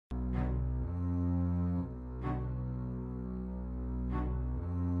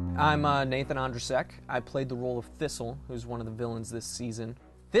I'm Nathan Ondracek. I played the role of Thistle, who's one of the villains this season.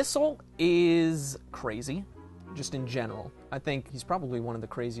 Thistle is crazy, just in general. I think he's probably one of the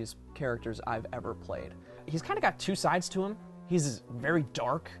craziest characters I've ever played. He's kind of got two sides to him. He's very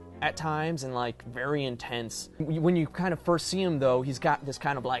dark at times and like very intense. When you kind of first see him though, he's got this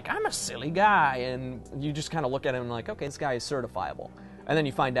kind of like, I'm a silly guy, and you just kind of look at him like, okay, this guy is certifiable. And then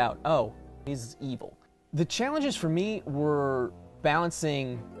you find out, oh, he's evil. The challenges for me were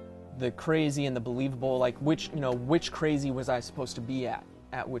balancing the crazy and the believable, like which crazy was I supposed to be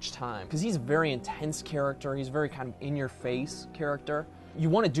at which time. Because he's a very intense character, he's a very kind of in-your-face character. You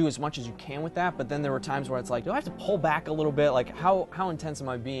want to do as much as you can with that, but then there were times where it's like, do I have to pull back a little bit? Like, how intense am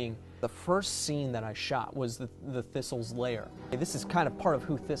I being? The first scene that I shot was the Thistle's lair. This is kind of part of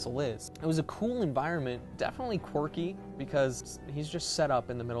who Thistle is. It was a cool environment, definitely quirky, because he's just set up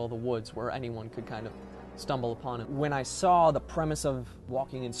in the middle of the woods where anyone could kind of stumble upon it. When I saw the premise of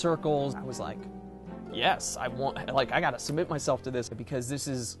walking in circles, I was like, yes, I gotta submit myself to this, because this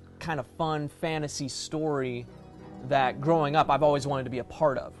is kind of fun fantasy story that growing up I've always wanted to be a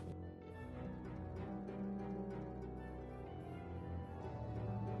part of.